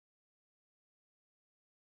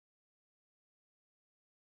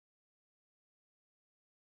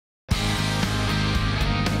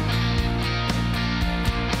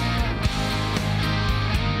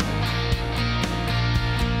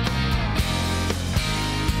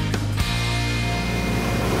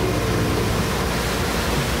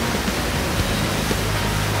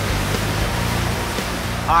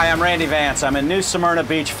Hi, I'm Randy Vance. I'm in New Smyrna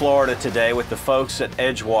Beach, Florida today with the folks at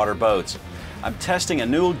EdgeWater Boats. I'm testing a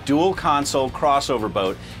new dual console crossover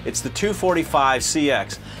boat. It's the 245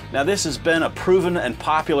 CX. Now this has been a proven and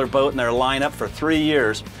popular boat in their lineup for 3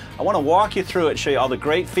 years. I want to walk you through it, show you all the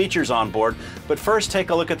great features on board, but first take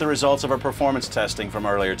a look at the results of our performance testing from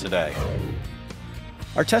earlier today.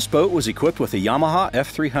 Our test boat was equipped with a Yamaha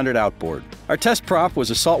F300 outboard. Our test prop was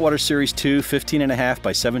a Saltwater Series 2 15.5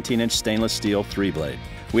 by 17-inch stainless steel 3-blade.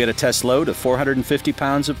 We had a test load of 450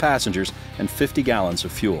 pounds of passengers and 50 gallons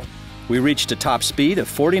of fuel. We reached a top speed of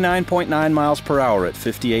 49.9 miles per hour at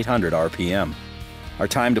 5,800 RPM. Our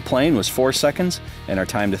time to plane was 4 seconds, and our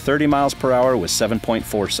time to 30 miles per hour was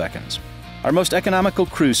 7.4 seconds. Our most economical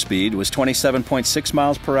cruise speed was 27.6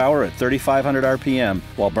 miles per hour at 3,500 RPM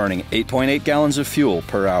while burning 8.8 gallons of fuel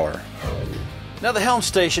per hour. Now the helm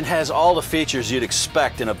station has all the features you'd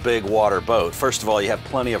expect in a big water boat. First of all, you have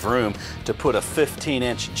plenty of room to put a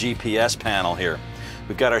 15-inch GPS panel here.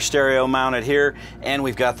 We've got our stereo mounted here, and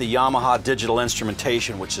we've got the Yamaha digital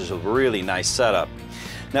instrumentation, which is a really nice setup.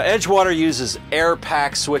 Now EdgeWater uses air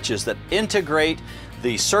pack switches that integrate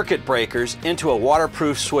the circuit breakers into a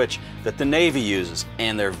waterproof switch that the Navy uses,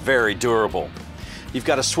 and they're very durable. You've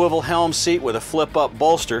got a swivel helm seat with a flip-up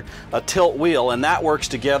bolster, a tilt wheel, and that works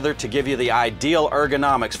together to give you the ideal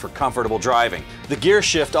ergonomics for comfortable driving. The gear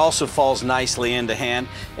shift also falls nicely into hand,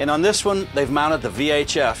 and on this one they've mounted the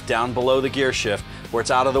VHF down below the gear shift where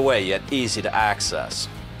it's out of the way yet easy to access.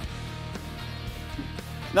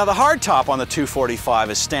 Now the hardtop on the 245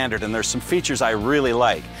 is standard, and there's some features I really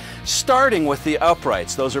like. Starting with the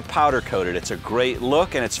uprights, those are powder coated. It's a great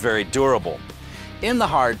look and it's very durable. In the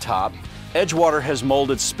hardtop, EdgeWater has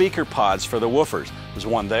molded speaker pods for the woofers. There's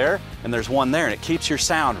one there and there's one there, and it keeps your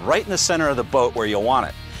sound right in the center of the boat where you want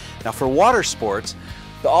it. Now for water sports,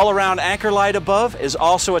 the all-around anchor light above is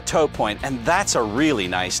also a tow point, and that's a really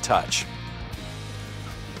nice touch.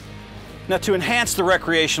 Now to enhance the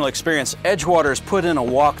recreational experience, EdgeWater has put in a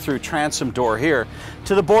walk-through transom door here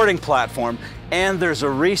to the boarding platform, and there's a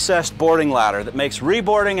recessed boarding ladder that makes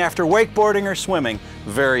reboarding after wakeboarding or swimming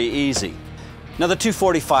very easy. Now the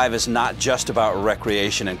 245 is not just about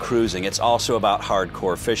recreation and cruising, it's also about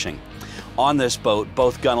hardcore fishing. On this boat,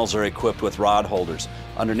 both gunnels are equipped with rod holders.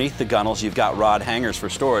 Underneath the gunnels, you've got rod hangers for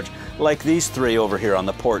storage, like these 3 over here on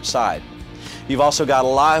the port side. You've also got a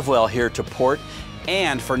live well here to port,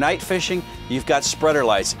 and for night fishing, you've got spreader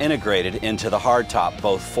lights integrated into the hardtop,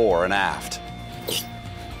 both fore and aft.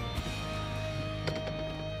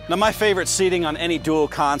 Now my favorite seating on any dual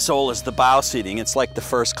console is the bow seating. It's like the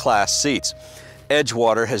first class seats.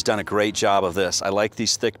 EdgeWater has done a great job of this. I like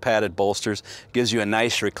these thick padded bolsters. Gives you a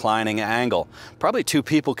nice reclining angle. Probably 2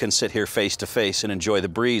 people can sit here face to face and enjoy the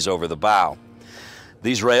breeze over the bow.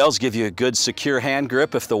 These rails give you a good secure hand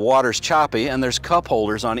grip if the water's choppy, and there's cup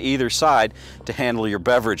holders on either side to handle your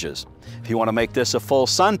beverages. If you want to make this a full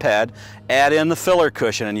sun pad, add in the filler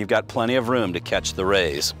cushion and you've got plenty of room to catch the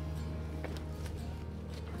rays.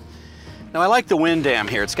 Now I like the wind dam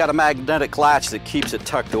here. It's got a magnetic latch that keeps it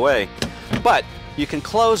tucked away, but you can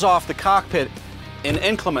close off the cockpit in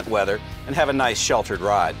inclement weather and have a nice sheltered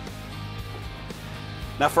ride.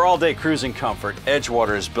 Now for all-day cruising comfort,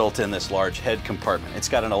 EdgeWater has built in this large head compartment. It's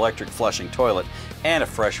got an electric flushing toilet and a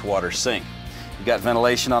freshwater sink. You've got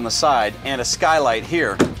ventilation on the side and a skylight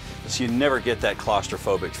here, so you never get that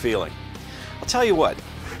claustrophobic feeling. I'll tell you what,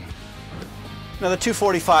 now the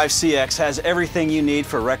 245 CX has everything you need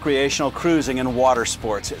for recreational cruising and water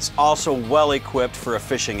sports. It's also well equipped for a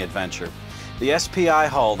fishing adventure. The SPI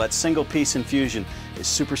hull, that single piece infusion, is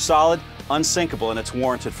super solid, unsinkable, and it's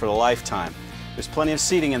warranted for a lifetime. There's plenty of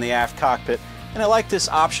seating in the aft cockpit, and I like this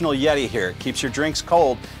optional Yeti here. It keeps your drinks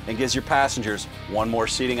cold and gives your passengers one more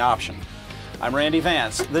seating option. I'm Randy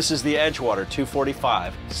Vance. This is the EdgeWater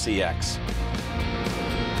 245 CX.